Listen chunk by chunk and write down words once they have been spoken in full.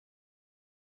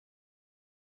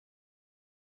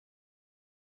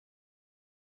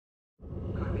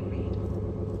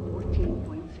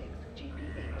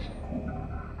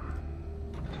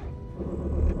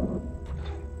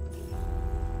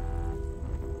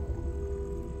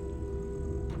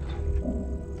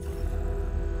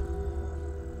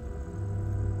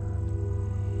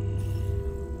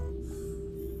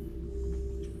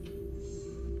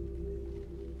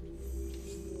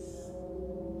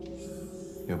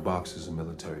box is a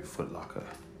military footlocker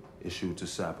issued to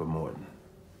Sappor Morton,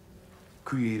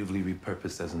 creatively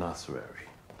repurposed as an ossuary.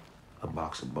 A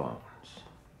box of bones.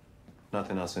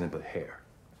 Nothing else in it but hair.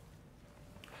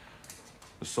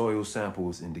 The soil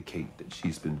samples indicate that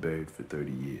she's been buried for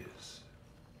 30 years.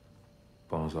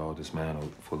 Bones all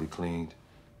dismantled, fully cleaned,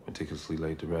 meticulously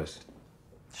laid to rest.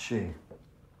 She.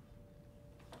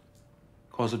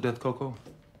 Cause of death, Coco?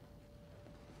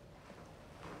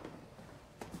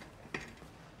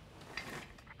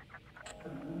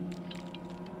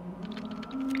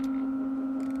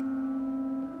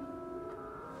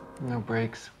 No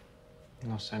breaks,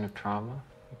 no sign of trauma,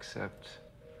 except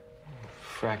a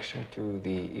fracture through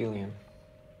the ilium.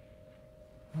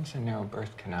 It's a narrow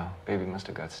birth canal. Baby must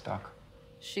have got stuck.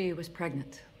 She was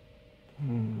pregnant.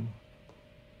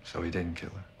 So he didn't kill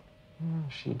her?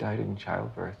 She died in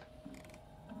childbirth.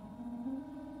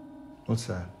 What's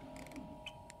that?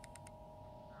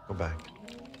 Go back.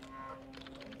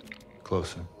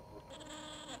 Closer.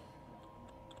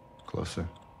 Closer.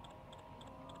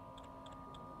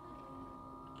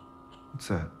 What's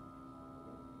that?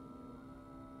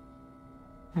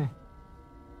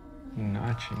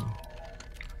 Notching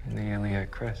in the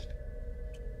iliac crest.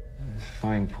 This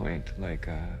fine point, like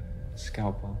a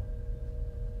scalpel.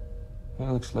 Well,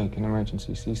 it looks like an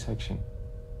emergency C-section.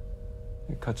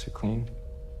 The cuts are clean.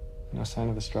 No sign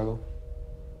of a struggle.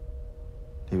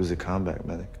 He was a combat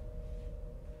medic.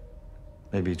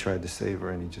 Maybe he tried to save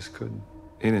her and he just couldn't.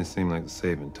 It didn't seem like the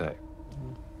saving type.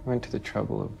 Went to the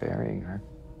trouble of burying her.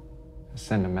 A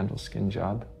sentimental skin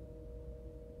job.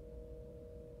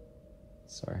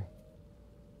 Sorry.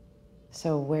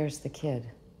 So where's the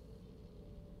kid?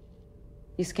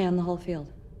 You scanned the whole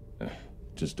field?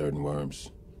 Just dirt and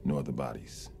worms. No other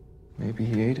bodies. Maybe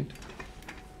he ate it.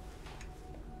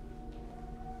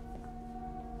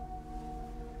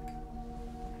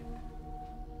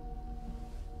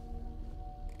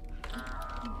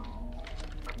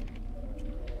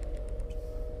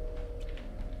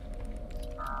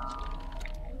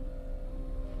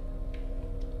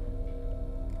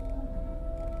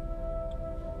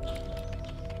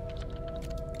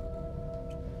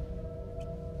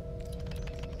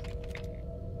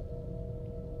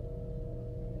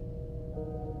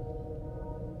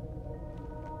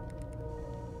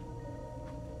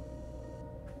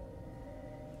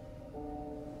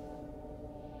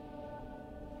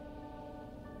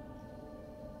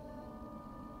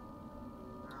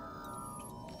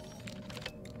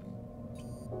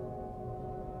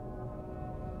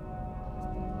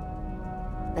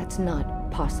 That's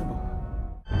not possible.